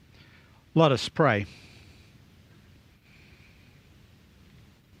Let us pray.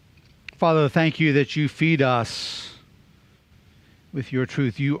 Father, thank you that you feed us with your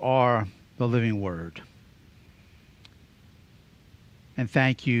truth. You are the living word. And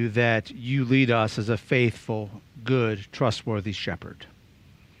thank you that you lead us as a faithful, good, trustworthy shepherd.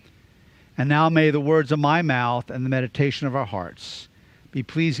 And now may the words of my mouth and the meditation of our hearts be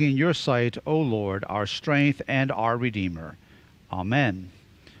pleasing in your sight, O Lord, our strength and our Redeemer. Amen.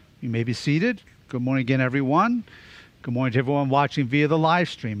 You may be seated. Good morning again, everyone. Good morning to everyone watching via the live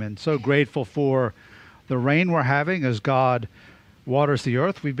stream. And so grateful for the rain we're having as God waters the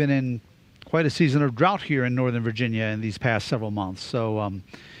earth. We've been in quite a season of drought here in Northern Virginia in these past several months. So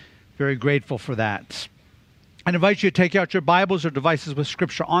very grateful for that. I invite you to take out your Bibles or devices with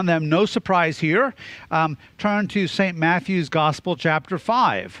Scripture on them. No surprise here. Turn to St. Matthew's Gospel, chapter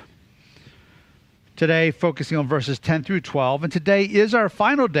 5. Today, focusing on verses 10 through 12. And today is our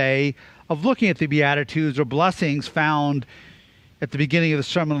final day of looking at the Beatitudes, or blessings found at the beginning of the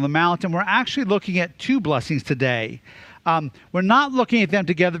Sermon on the Mount. And we're actually looking at two blessings today. We're not looking at them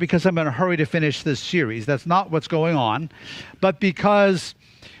together because I'm in a hurry to finish this series. That's not what's going on. But because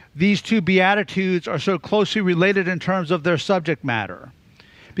these two Beatitudes are so closely related in terms of their subject matter.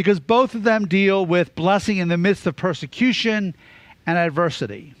 Because both of them deal with blessing in the midst of persecution and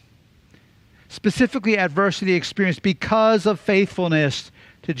adversity. Specifically, adversity experienced because of faithfulness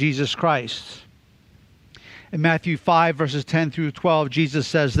to Jesus Christ. In Matthew 5, verses 10 through 12, Jesus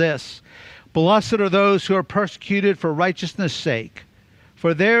says this, "Blessed are those who are persecuted for righteousness' sake,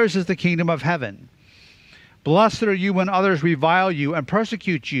 for theirs is the kingdom of heaven. Blessed are you when others revile you and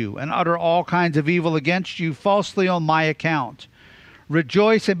persecute you and utter all kinds of evil against you falsely on my account.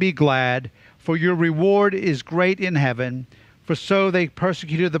 Rejoice and be glad, for your reward is great in heaven, for so they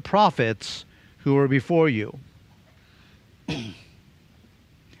persecuted the prophets who were before you."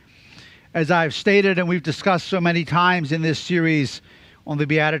 As I've stated and we've discussed so many times in this series on the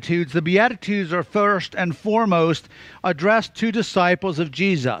Beatitudes are first and foremost addressed to disciples of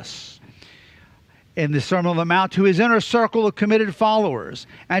Jesus in the Sermon on the Mount, to his inner circle of committed followers,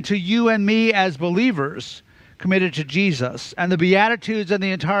 and to you and me as believers committed to Jesus. And the Beatitudes and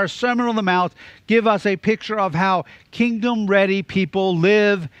the entire Sermon on the Mount give us a picture of how kingdom-ready people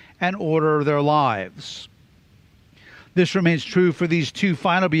live and order their lives. This remains true for these two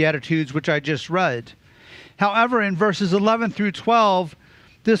final Beatitudes, which I just read. However, in verses 11 through 12,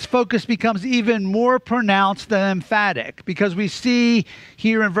 this focus becomes even more pronounced than emphatic, because we see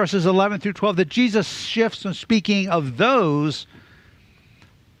here in verses 11 through 12 that Jesus shifts from speaking of those,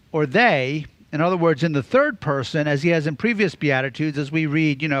 or they, in other words, in the third person, as he has in previous Beatitudes, as we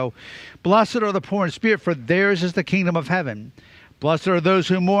read, "Blessed are the poor in spirit, for theirs is the kingdom of heaven. Blessed are those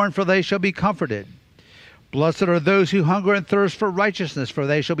who mourn, for they shall be comforted. Blessed are those who hunger and thirst for righteousness, for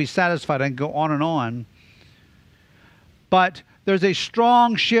they shall be satisfied," and go on and on. But there's a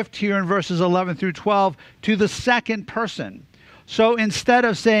strong shift here in verses 11 through 12 to the second person. So instead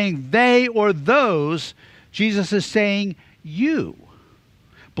of saying they or those, Jesus is saying you.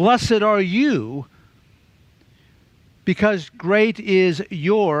 Blessed are you, because great is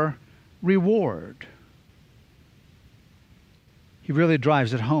your reward. He really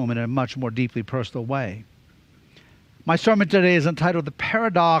drives it home in a much more deeply personal way. My sermon today is entitled "The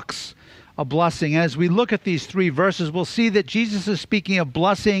Paradox of Blessing." As we look at these three verses, we'll see that Jesus is speaking of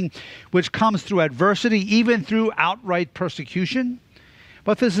blessing which comes through adversity, even through outright persecution.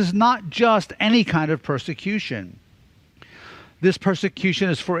 But this is not just any kind of persecution. This persecution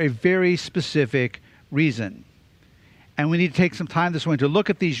is for a very specific reason. And we need to take some time this morning to look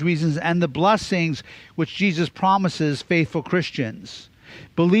at these reasons and the blessings which Jesus promises faithful Christians,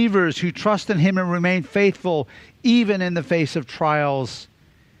 believers who trust in him and remain faithful even in the face of trials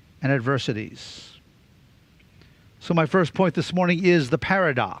and adversities. So my first point this morning is the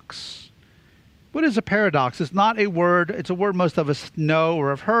paradox. What is a paradox? It's not a word. It's a word most of us know or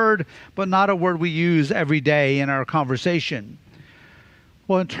have heard, but not a word we use every day in our conversation.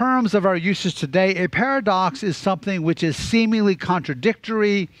 Well, in terms of our uses today, a paradox is something which is seemingly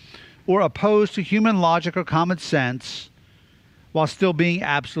contradictory or opposed to human logic or common sense while still being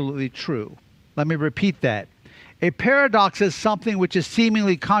absolutely true. Let me repeat that. A paradox is something which is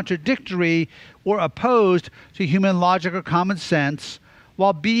seemingly contradictory or opposed to human logic or common sense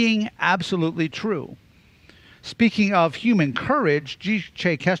while being absolutely true. Speaking of human courage,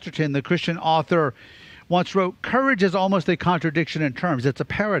 G.K. Chesterton, the Christian author, once wrote, "Courage is almost a contradiction in terms. It's a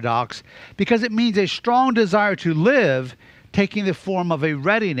paradox because it means a strong desire to live taking the form of a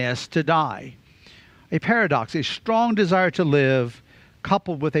readiness to die." A paradox, a strong desire to live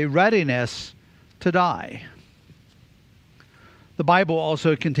coupled with a readiness to die. The Bible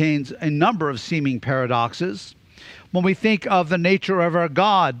also contains a number of seeming paradoxes. When we think of the nature of our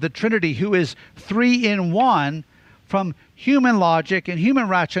God, the Trinity, who is three in one, from human logic and human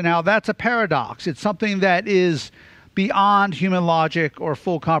rationale, that's a paradox. It's something that is beyond human logic or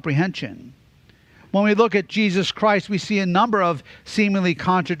full comprehension. When we look at Jesus Christ, we see a number of seemingly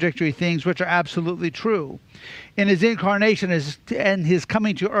contradictory things which are absolutely true. In his incarnation and his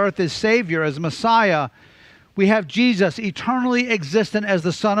coming to earth as Savior, as Messiah, we have Jesus eternally existent as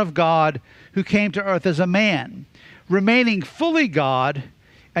the Son of God who came to earth as a man, remaining fully God,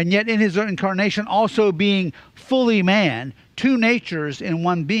 and yet in his incarnation also being fully man, two natures in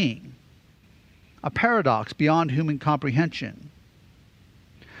one being. A paradox beyond human comprehension.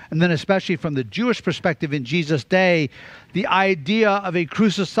 And then especially from the Jewish perspective in Jesus' day, the idea of a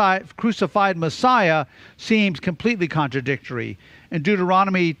crucified Messiah seems completely contradictory. In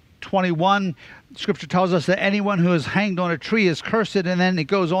Deuteronomy 21, Scripture tells us that anyone who is hanged on a tree is cursed, and then it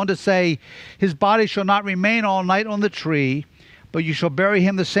goes on to say, his body shall not remain all night on the tree, but you shall bury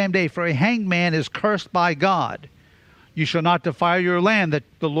him the same day, for a hanged man is cursed by God. You shall not defile your land that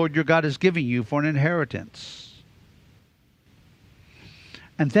the Lord your God is giving you for an inheritance.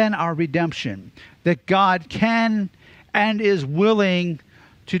 And then our redemption, that God can and is willing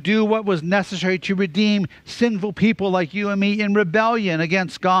to do what was necessary to redeem sinful people like you and me in rebellion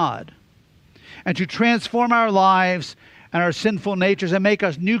against God, and to transform our lives and our sinful natures and make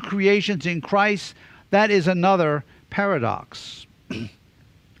us new creations in Christ. That is another paradox. In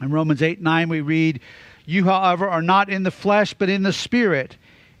Romans 8:9 we read, you, however, are not in the flesh, but in the Spirit,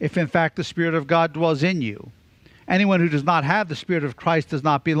 if in fact the Spirit of God dwells in you. Anyone who does not have the Spirit of Christ does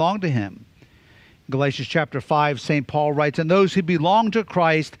not belong to him. In Galatians chapter 5, St. Paul writes, and those who belong to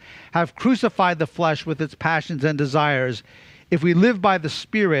Christ have crucified the flesh with its passions and desires. If we live by the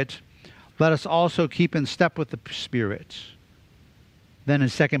Spirit, let us also keep in step with the Spirit. Then in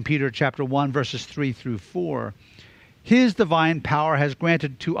 2 Peter chapter 1, verses 3 through 4, his divine power has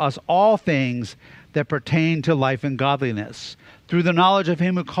granted to us all things that pertain to life and godliness, through the knowledge of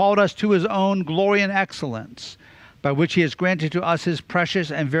him who called us to his own glory and excellence, by which he has granted to us his precious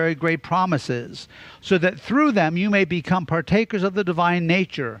and very great promises, so that through them you may become partakers of the divine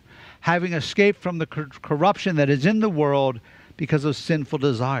nature, having escaped from the corruption that is in the world because of sinful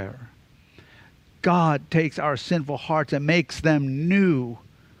desire. God takes our sinful hearts and makes them new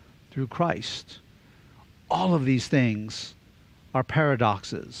through Christ. All of these things are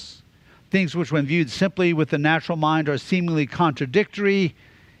paradoxes, things which when viewed simply with the natural mind are seemingly contradictory,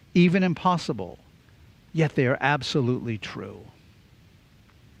 even impossible. Yet they are absolutely true.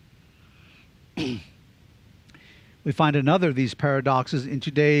 We find another of these paradoxes in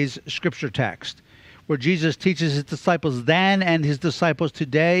today's scripture text, where Jesus teaches his disciples then and his disciples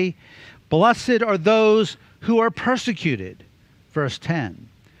today, blessed are those who are persecuted. Verse 10.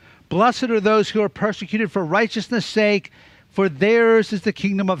 Blessed are those who are persecuted for righteousness' sake, for theirs is the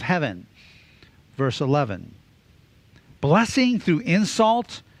kingdom of heaven. Verse 11. Blessing through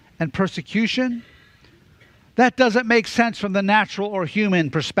insult and persecution? That doesn't make sense from the natural or human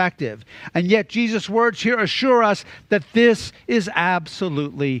perspective. And yet Jesus' words here assure us that this is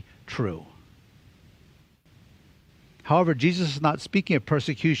absolutely true. However, Jesus is not speaking of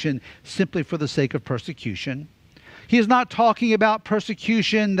persecution simply for the sake of persecution. He is not talking about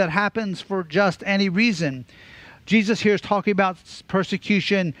persecution that happens for just any reason. Jesus here is talking about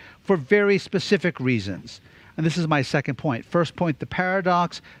persecution for very specific reasons. And this is my second point. First point, the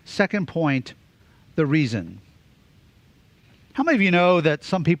paradox. Second point, the reason. How many of you know that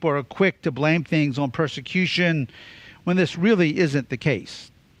some people are quick to blame things on persecution when this really isn't the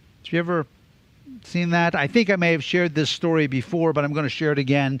case? Have you ever seen that? I think I may have shared this story before, but I'm going to share it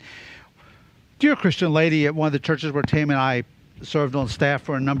again. Dear Christian lady at one of the churches where Tam and I served on staff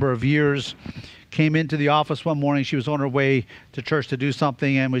for a number of years came into the office one morning. She was on her way to church to do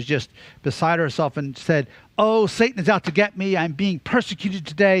something and was just beside herself and said, "Oh, Satan is out to get me. I'm being persecuted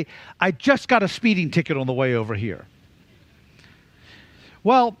today. I just got a speeding ticket on the way over here."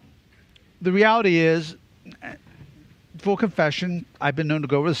 Well, the reality is, full confession, I've been known to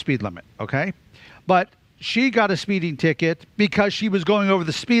go over the speed limit, okay? But she got a speeding ticket because she was going over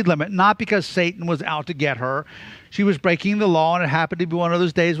the speed limit, not because Satan was out to get her. She was breaking the law, and it happened to be one of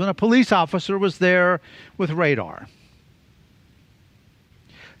those days when a police officer was there with radar.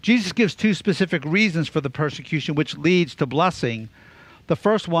 Jesus gives two specific reasons for the persecution which leads to blessing. The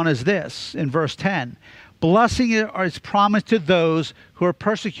first one is this, in verse 10. Blessing is promised to those who are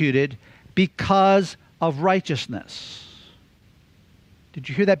persecuted because of righteousness. Did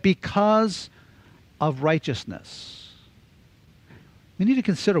you hear that? Because of righteousness. We need to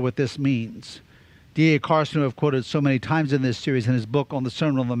consider what this means. D.A. Carson, who I've quoted so many times in this series, in his book on the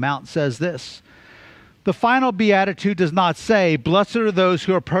Sermon on the Mount, says this: the final beatitude does not say, "Blessed are those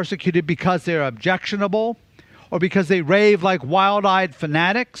who are persecuted because they are objectionable, or because they rave like wild-eyed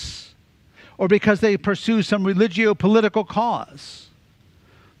fanatics, or because they pursue some religio-political cause."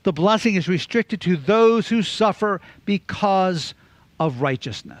 The blessing is restricted to those who suffer because of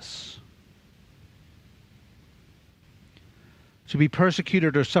righteousness. To be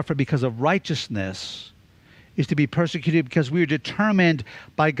persecuted or suffer because of righteousness is to be persecuted because we are determined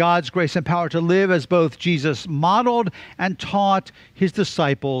by God's grace and power to live as both Jesus modeled and taught his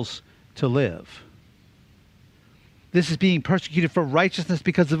disciples to live. This is being persecuted for righteousness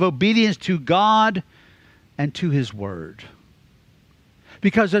because of obedience to God and to his word.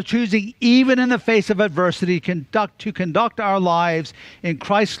 Because of choosing, even in the face of adversity, to conduct our lives in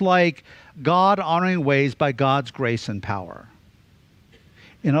Christ-like, God-honoring ways by God's grace and power.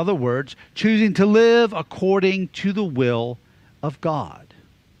 In other words, choosing to live according to the will of God.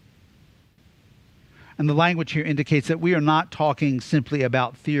 And the language here indicates that we are not talking simply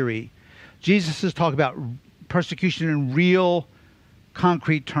about theory. Jesus is talking about persecution in real,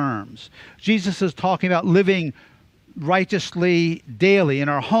 concrete terms. Jesus is talking about living righteously daily in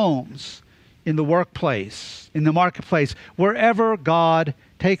our homes, in the workplace, in the marketplace, wherever God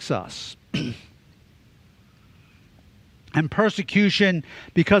takes us. And persecution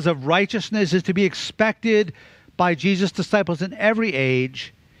because of righteousness is to be expected by Jesus' disciples in every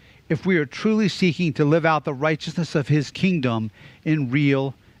age if we are truly seeking to live out the righteousness of his kingdom in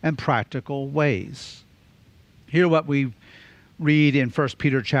real and practical ways. Hear what we read in 1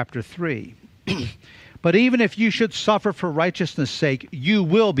 Peter chapter 3. But even if you should suffer for righteousness' sake, you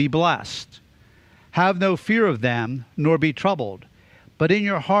will be blessed. Have no fear of them, nor be troubled. But in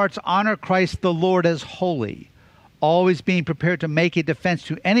your hearts honor Christ the Lord as holy, always being prepared to make a defense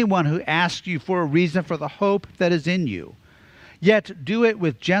to anyone who asks you for a reason for the hope that is in you. Yet do it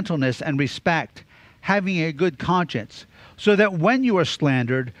with gentleness and respect, having a good conscience, so that when you are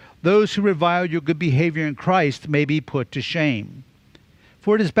slandered, those who revile your good behavior in Christ may be put to shame.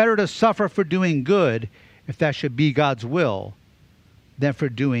 For it is better to suffer for doing good, if that should be God's will, than for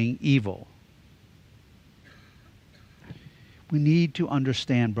doing evil. We need to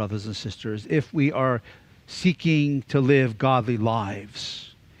understand, brothers and sisters, if we are seeking to live godly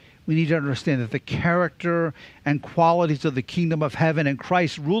lives, we need to understand that the character and qualities of the kingdom of heaven and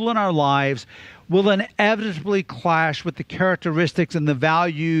Christ's rule in our lives will inevitably clash with the characteristics and the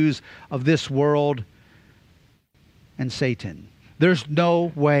values of this world and Satan. There's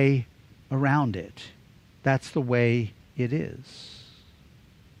no way around it. That's the way it is.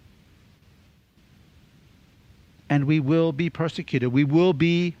 And we will be persecuted. We will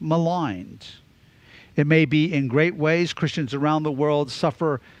be maligned. It may be in great ways. Christians around the world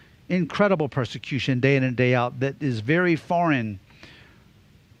suffer incredible persecution day in and day out that is very foreign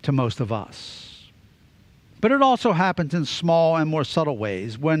to most of us. But it also happens in small and more subtle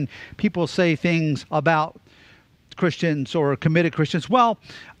ways when people say things about Christians or committed Christians. Well,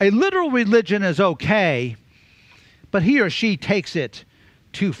 a literal religion is okay, but he or she takes it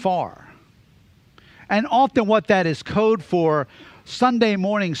too far. And often what that is code for, Sunday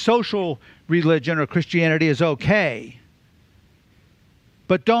morning social religion or Christianity is okay,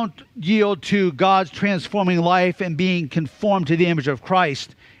 but don't yield to God's transforming life and being conformed to the image of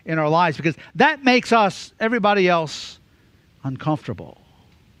Christ in our lives, because that makes us, everybody else, uncomfortable.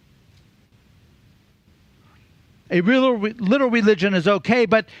 A literal religion is okay,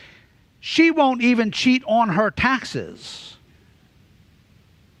 but she won't even cheat on her taxes.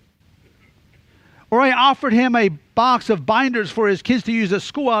 Or I offered him a box of binders for his kids to use at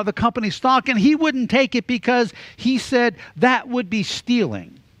school out of the company stock, and he wouldn't take it because he said that would be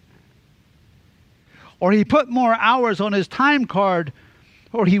stealing. Or he put more hours on his time card,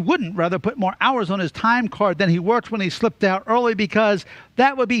 or he wouldn't rather put more hours on his time card than he worked when he slipped out early, because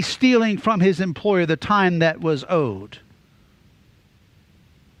that would be stealing from his employer the time that was owed.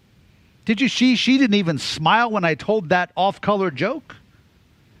 Did you see she didn't even smile when I told that off-color joke?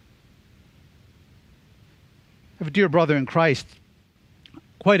 I have a dear brother in Christ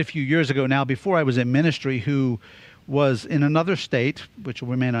quite a few years ago now, before I was in ministry, who was in another state, which will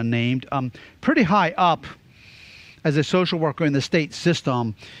remain unnamed, pretty high up as a social worker in the state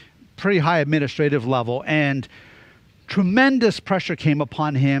system, pretty high administrative level, and tremendous pressure came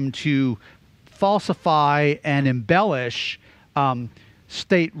upon him to falsify and embellish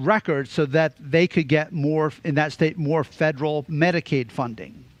state records so that they could get more, in that state, more federal Medicaid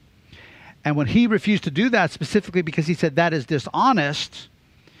funding. And when he refused to do that, specifically because he said that is dishonest,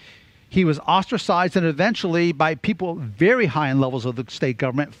 He was ostracized and eventually, by people very high in levels of the state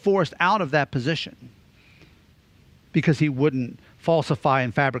government, forced out of that position because he wouldn't falsify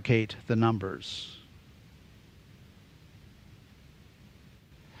and fabricate the numbers.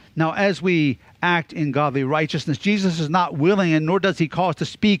 Now, as we act in godly righteousness, Jesus is not willing, and nor does he call us to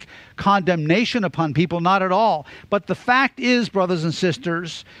speak condemnation upon people, not at all. But the fact is, brothers and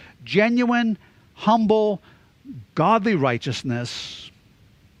sisters, genuine, humble, godly righteousness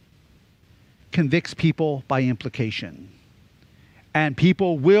convicts people by implication. And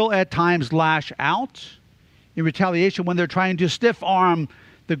people will at times lash out in retaliation when they're trying to stiff-arm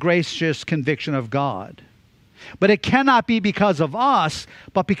the gracious conviction of God. But it cannot be because of us,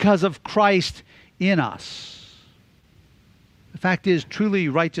 but because of Christ in us. The fact is, truly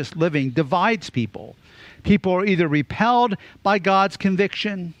righteous living divides people. People are either repelled by God's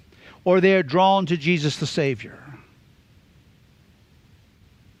conviction, or they are drawn to Jesus the Savior.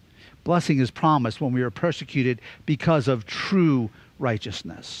 Blessing is promised when we are persecuted because of true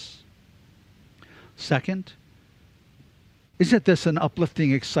righteousness. Second, isn't this an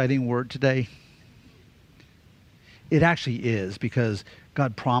uplifting, exciting word today? It actually is, because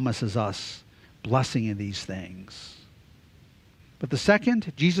God promises us blessing in these things. But the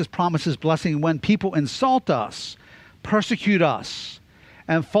second, Jesus promises blessing when people insult us, persecute us,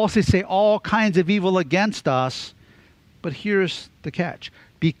 and falsely say all kinds of evil against us. But here's the catch: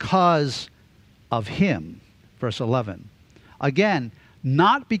 because of him. Verse 11. Again,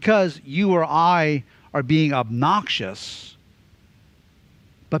 not because you or I are being obnoxious,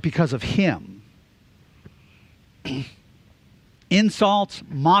 but because of him. Insults,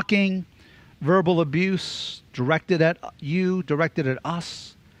 mocking, verbal abuse directed at you, directed at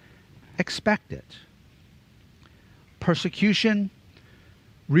us, expect it. Persecution,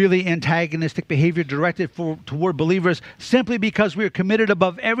 really antagonistic behavior directed toward believers simply because we are committed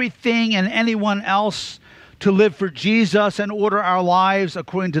above everything and anyone else to live for Jesus and order our lives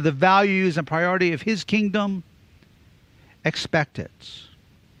according to the values and priority of his kingdom, expect it.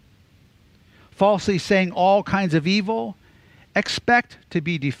 Falsely saying all kinds of evil, expect to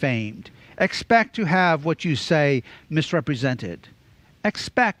be defamed. Expect to have what you say misrepresented.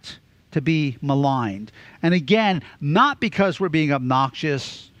 Expect to be maligned. And again, not because we're being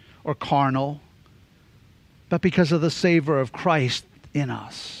obnoxious or carnal, but because of the savor of Christ in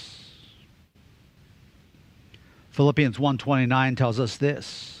us. Philippians 1:29 tells us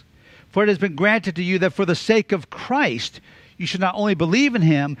this: for it has been granted to you that for the sake of Christ you should not only believe in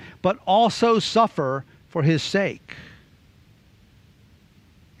him, but also suffer for his sake.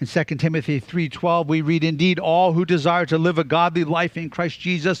 In 2 Timothy 3:12, we read, indeed, all who desire to live a godly life in Christ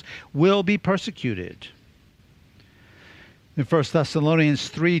Jesus will be persecuted. In 1 Thessalonians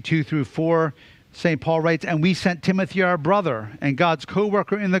 3:2-4, St. Paul writes, and we sent Timothy, our brother, and God's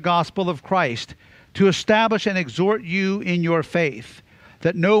co-worker in the gospel of Christ, to establish and exhort you in your faith,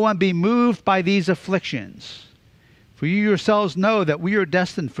 that no one be moved by these afflictions. For you yourselves know that we are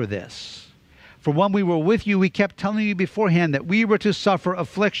destined for this. For when we were with you, we kept telling you beforehand that we were to suffer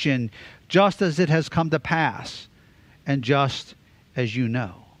affliction, just as it has come to pass, and just as you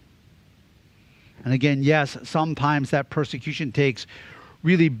know. And again, yes, sometimes that persecution takes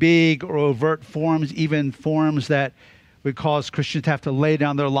really big or overt forms, even forms that would cause Christians to have to lay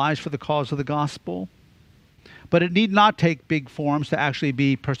down their lives for the cause of the gospel. But it need not take big forms to actually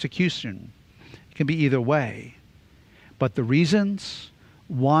be persecution. It can be either way. But the reasons: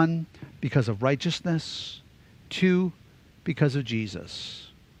 one, because of righteousness; two, because of Jesus,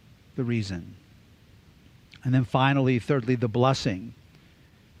 the reason. And then finally, thirdly, the blessing.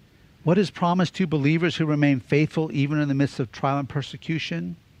 What is promised to believers who remain faithful even in the midst of trial and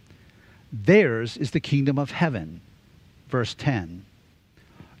persecution? Theirs is the kingdom of heaven. Verse 10.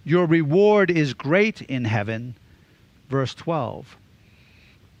 Your reward is great in heaven. Verse 12.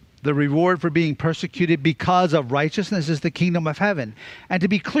 The reward for being persecuted because of righteousness is the kingdom of heaven. And to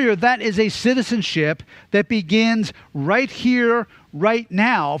be clear, that is a citizenship that begins right here, right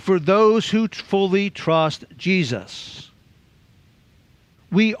now, for those who fully trust Jesus.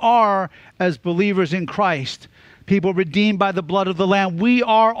 We are, as believers in Christ, people redeemed by the blood of the Lamb, we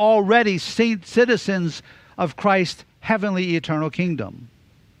are already citizens of Christ's heavenly eternal kingdom.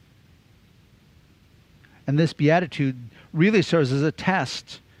 And this beatitude really serves as a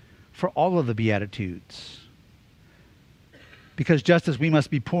test for all of the Beatitudes. Because just as we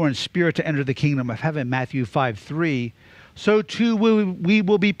must be poor in spirit to enter the kingdom of heaven, Matthew 5:3, so too we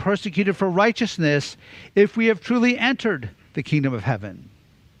will be persecuted for righteousness if we have truly entered the kingdom of heaven.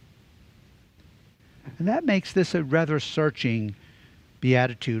 And that makes this a rather searching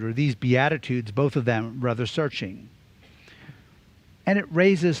beatitude, or these Beatitudes, both of them rather searching. And it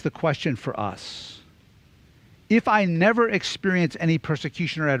raises the question for us. If I never experience any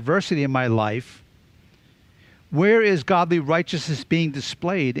persecution or adversity in my life, where is godly righteousness being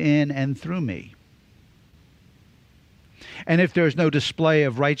displayed in and through me? And if there's no display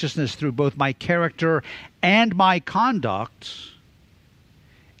of righteousness through both my character and my conduct,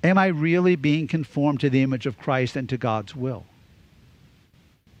 am I really being conformed to the image of Christ and to God's will?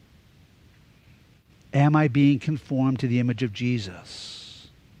 Am I being conformed to the image of Jesus?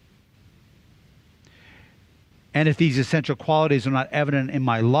 And if these essential qualities are not evident in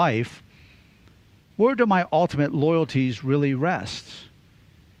my life, where do my ultimate loyalties really rest?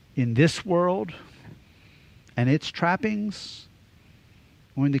 In this world and its trappings,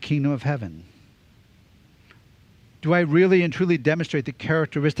 or in the kingdom of heaven? Do I really and truly demonstrate the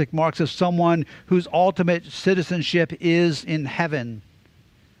characteristic marks of someone whose ultimate citizenship is in heaven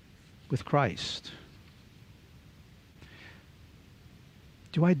with Christ?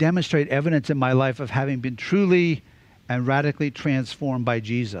 Do I demonstrate evidence in my life of having been truly and radically transformed by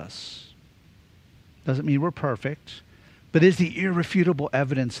Jesus? Doesn't mean we're perfect, but is the irrefutable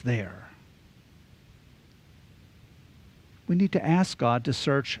evidence there? We need to ask God to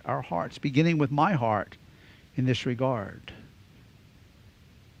search our hearts, beginning with my heart in this regard.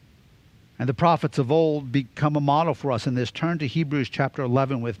 And the prophets of old become a model for us in this. Turn to Hebrews chapter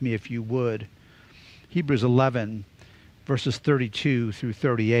 11 with me, if you would. Hebrews 11, verses 32 through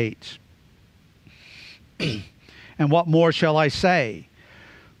 38. And what more shall I say?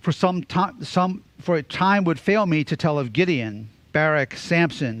 For a time would fail me to tell of Gideon, Barak,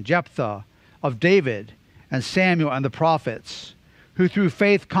 Samson, Jephthah, of David and Samuel and the prophets, who through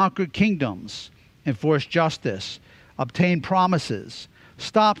faith conquered kingdoms, enforced justice, obtained promises,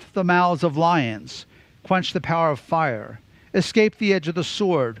 stopped the mouths of lions, quenched the power of fire, escaped the edge of the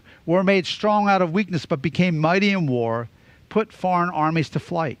sword, were made strong out of weakness but became mighty in war, put foreign armies to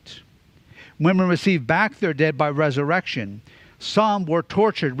flight. Women received back their dead by resurrection. Some were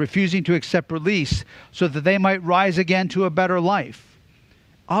tortured, refusing to accept release so that they might rise again to a better life.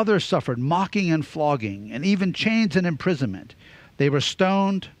 Others suffered mocking and flogging, and even chains and imprisonment. They were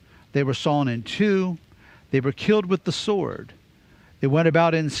stoned, they were sawn in two, they were killed with the sword. They went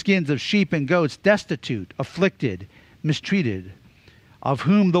about in skins of sheep and goats, destitute, afflicted, mistreated, of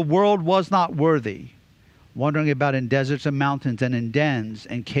whom the world was not worthy, wandering about in deserts and mountains and in dens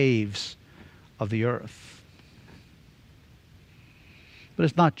and caves of the earth. But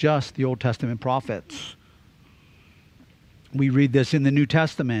it's not just the Old Testament prophets. We read this in the New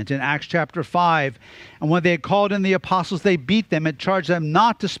Testament in Acts chapter 5. And when they had called in the apostles, they beat them and charged them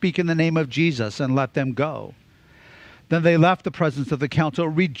not to speak in the name of Jesus and let them go. Then they left the presence of the council,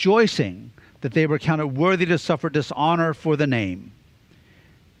 rejoicing that they were counted worthy to suffer dishonor for the name.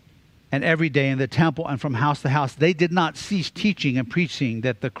 And every day in the temple and from house to house, they did not cease teaching and preaching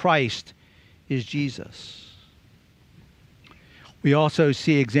that the Christ is Jesus. We also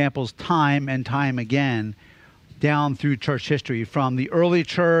see examples time and time again down through church history, from the early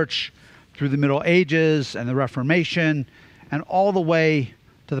church through the Middle Ages and the Reformation and all the way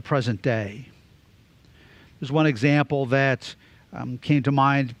to the present day. There's one example that came to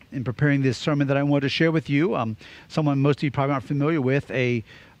mind in preparing this sermon that I wanted to share with you. Someone most of you probably aren't familiar with, a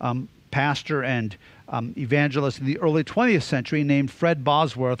pastor and evangelist in the early 20th century named Fred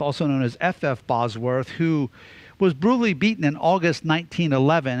Bosworth, also known as F.F. Bosworth, who was brutally beaten in August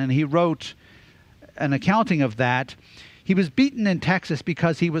 1911, and he wrote an accounting of that. He was beaten in Texas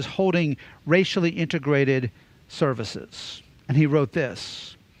because he was holding racially integrated services. And he wrote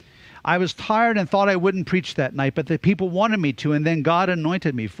this: I was tired and thought I wouldn't preach that night, but the people wanted me to, and then God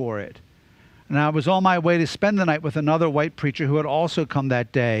anointed me for it. And I was on my way to spend the night with another white preacher who had also come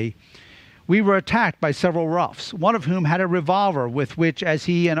that day. We were attacked by several roughs, one of whom had a revolver with which, as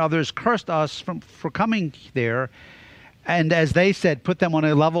he and others cursed us for coming there, and as they said, put them on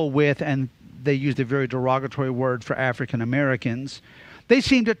a level with, and they used a very derogatory word for African Americans, they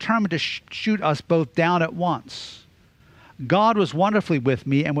seemed determined to shoot us both down at once. God was wonderfully with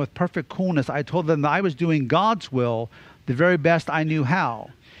me, and with perfect coolness I told them that I was doing God's will the very best I knew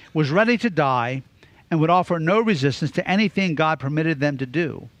how, was ready to die, and would offer no resistance to anything God permitted them to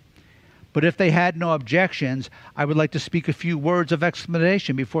do. But if they had no objections, I would like to speak a few words of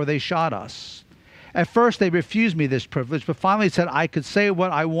explanation before they shot us. At first they refused me this privilege, but finally said I could say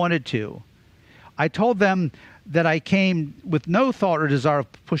what I wanted to. I told them that I came with no thought or desire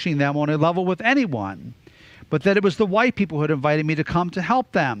of pushing them on a level with anyone, but that it was the white people who had invited me to come to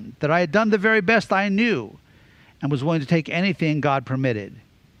help them, that I had done the very best I knew, and was willing to take anything God permitted.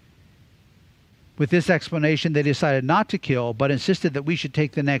 With this explanation, they decided not to kill, but insisted that we should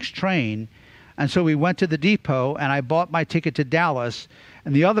take the next train, And so we went to the depot, and I bought my ticket to Dallas,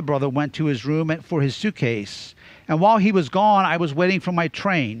 and the other brother went to his room for his suitcase. And while he was gone, I was waiting for my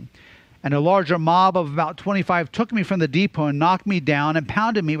train. And a larger mob of about 25 took me from the depot and knocked me down and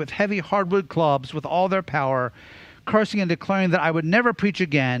pounded me with heavy hardwood clubs with all their power, cursing and declaring that I would never preach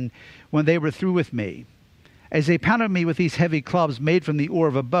again when they were through with me. As they pounded me with these heavy clubs made from the oar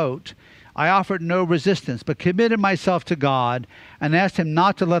of a boat, I offered no resistance, but committed myself to God and asked him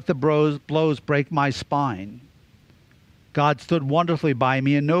not to let the blows break my spine. God stood wonderfully by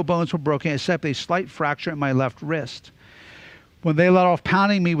me, and no bones were broken except a slight fracture in my left wrist. When they let off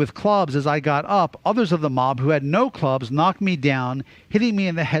pounding me with clubs as I got up, others of the mob who had no clubs knocked me down, hitting me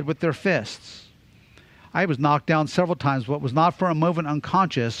in the head with their fists. I was knocked down several times, but was not for a moment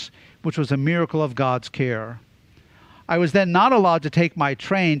unconscious, which was a miracle of God's care. I was then not allowed to take my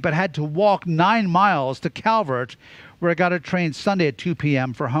train, but had to walk 9 miles to Calvert, where I got a train Sunday at 2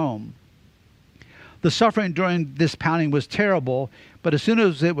 p.m. for home. The suffering during this pounding was terrible, but as soon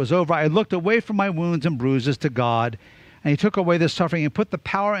as it was over, I looked away from my wounds and bruises to God, and he took away the suffering and put the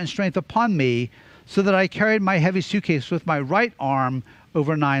power and strength upon me, so that I carried my heavy suitcase with my right arm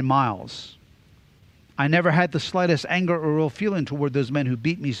over 9 miles. I never had the slightest anger or ill feeling toward those men who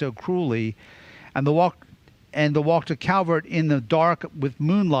beat me so cruelly, and the walk to Calvert in the dark with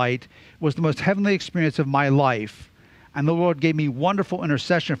moonlight was the most heavenly experience of my life. And the Lord gave me wonderful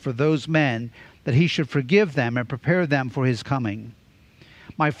intercession for those men, that he should forgive them and prepare them for his coming.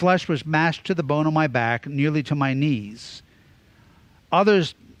 My flesh was mashed to the bone on my back, nearly to my knees.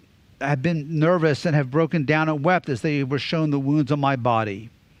 Others have been nervous and have broken down and wept as they were shown the wounds on my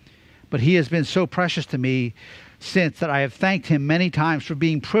body. But he has been so precious to me since that I have thanked him many times for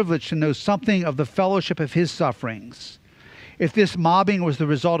being privileged to know something of the fellowship of his sufferings. If this mobbing was the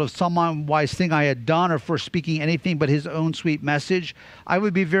result of some unwise thing I had done, or for speaking anything but his own sweet message, I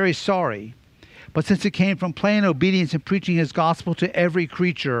would be very sorry. But since it came from plain obedience and preaching his gospel to every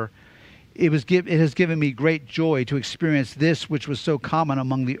creature, it has given me great joy to experience this which was so common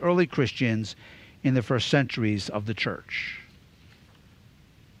among the early Christians in the first centuries of the church.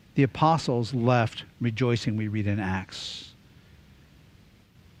 The apostles left rejoicing, we read in Acts.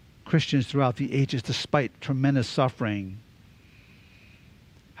 Christians throughout the ages, despite tremendous suffering,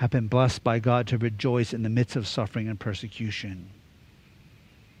 have been blessed by God to rejoice in the midst of suffering and persecution.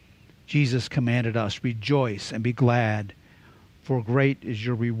 Jesus commanded us, rejoice and be glad, for great is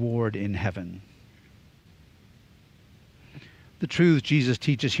your reward in heaven. The truths Jesus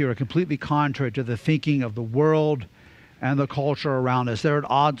teaches here are completely contrary to the thinking of the world and the culture around us. They're at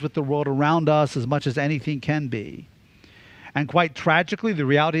odds with the world around us as much as anything can be. And quite tragically, the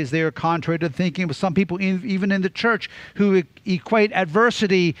reality is they are contrary to the thinking of some people, even in the church, who equate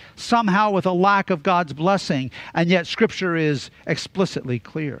adversity somehow with a lack of God's blessing. And yet Scripture is explicitly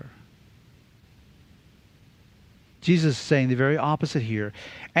clear. Jesus is saying the very opposite here.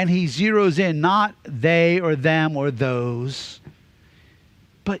 And he zeroes in not they or them or those,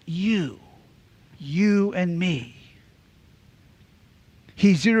 but you and me.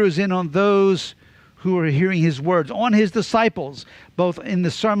 He zeroes in on those who are hearing his words, on his disciples, both in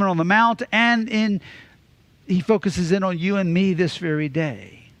the Sermon on the Mount and he focuses in on you and me this very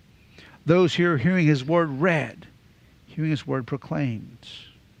day. Those who are hearing his word read, hearing his word proclaimed.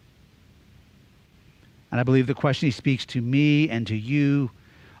 And I believe the question he speaks to me and to you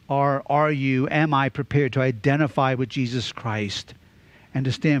am I prepared to identify with Jesus Christ and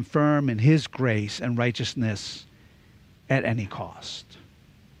to stand firm in his grace and righteousness at any cost?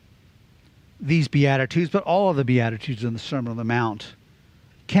 These Beatitudes, but all of the Beatitudes in the Sermon on the Mount,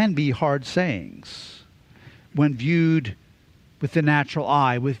 can be hard sayings when viewed with the natural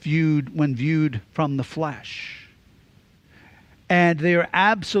eye, when viewed from the flesh. And they are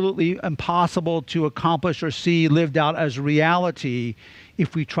absolutely impossible to accomplish or see lived out as reality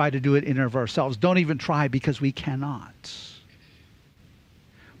if we try to do it in and of ourselves. Don't even try, because we cannot.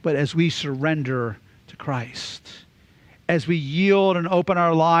 But as we surrender to Christ, as we yield and open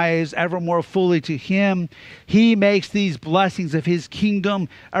our lives ever more fully to him, he makes these blessings of his kingdom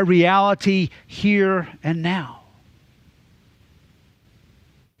a reality here and now.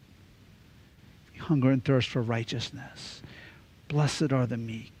 Hunger and thirst for righteousness. Blessed are the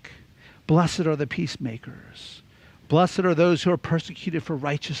meek. Blessed are the peacemakers. Blessed are those who are persecuted for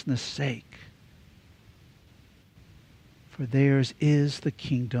righteousness' sake. For theirs is the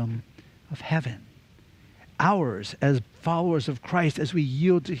kingdom of heaven. Ours, as followers of Christ, as we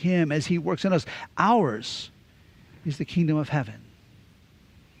yield to him, as he works in us, ours is the kingdom of heaven.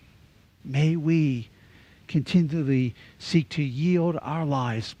 May we continually seek to yield our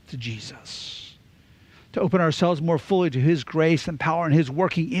lives to Jesus, to open ourselves more fully to his grace and power and his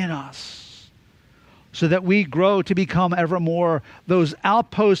working in us, so that we grow to become ever more those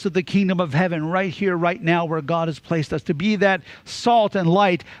outposts of the kingdom of heaven right here, right now, where God has placed us, to be that salt and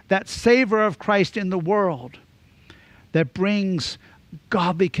light, that savor of Christ in the world that brings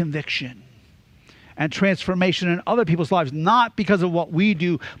godly conviction and transformation in other people's lives, not because of what we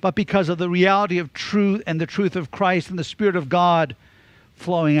do, but because of the reality of truth and the truth of Christ and the Spirit of God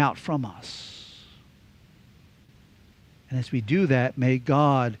flowing out from us. And as we do that, may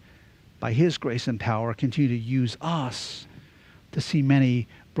God, by His grace and power, continue to use us to see many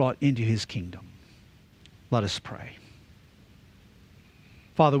brought into His kingdom. Let us pray.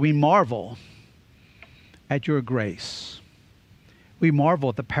 Father, we marvel at your grace. We marvel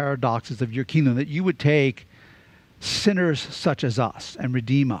at the paradoxes of your kingdom, that you would take sinners such as us and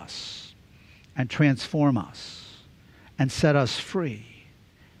redeem us and transform us and set us free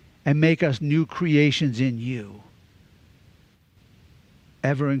and make us new creations in you,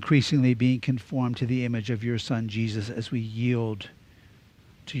 ever increasingly being conformed to the image of your Son, Jesus, as we yield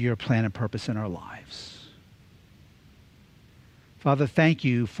to your plan and purpose in our lives. Father, thank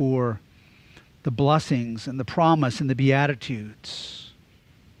you for the blessings and the promise and the Beatitudes.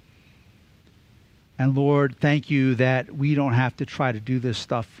 And Lord, thank you that we don't have to try to do this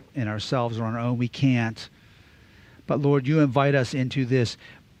stuff in ourselves or on our own. We can't. But Lord, you invite us into this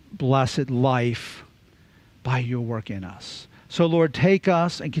blessed life by your work in us. So Lord, take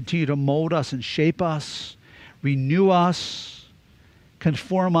us and continue to mold us and shape us, renew us,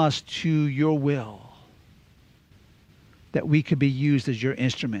 conform us to your will, that we could be used as your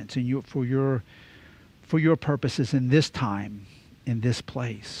instruments and for your purposes in this time, in this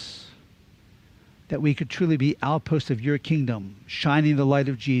place. That we could truly be outposts of your kingdom, shining the light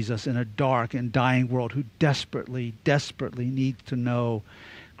of Jesus in a dark and dying world who desperately, desperately needs to know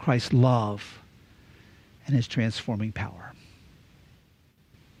Christ's love and his transforming power.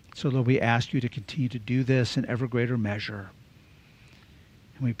 So Lord, we ask you to continue to do this in ever greater measure.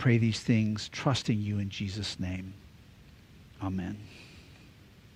 And we pray these things, trusting you in Jesus' name. Amen.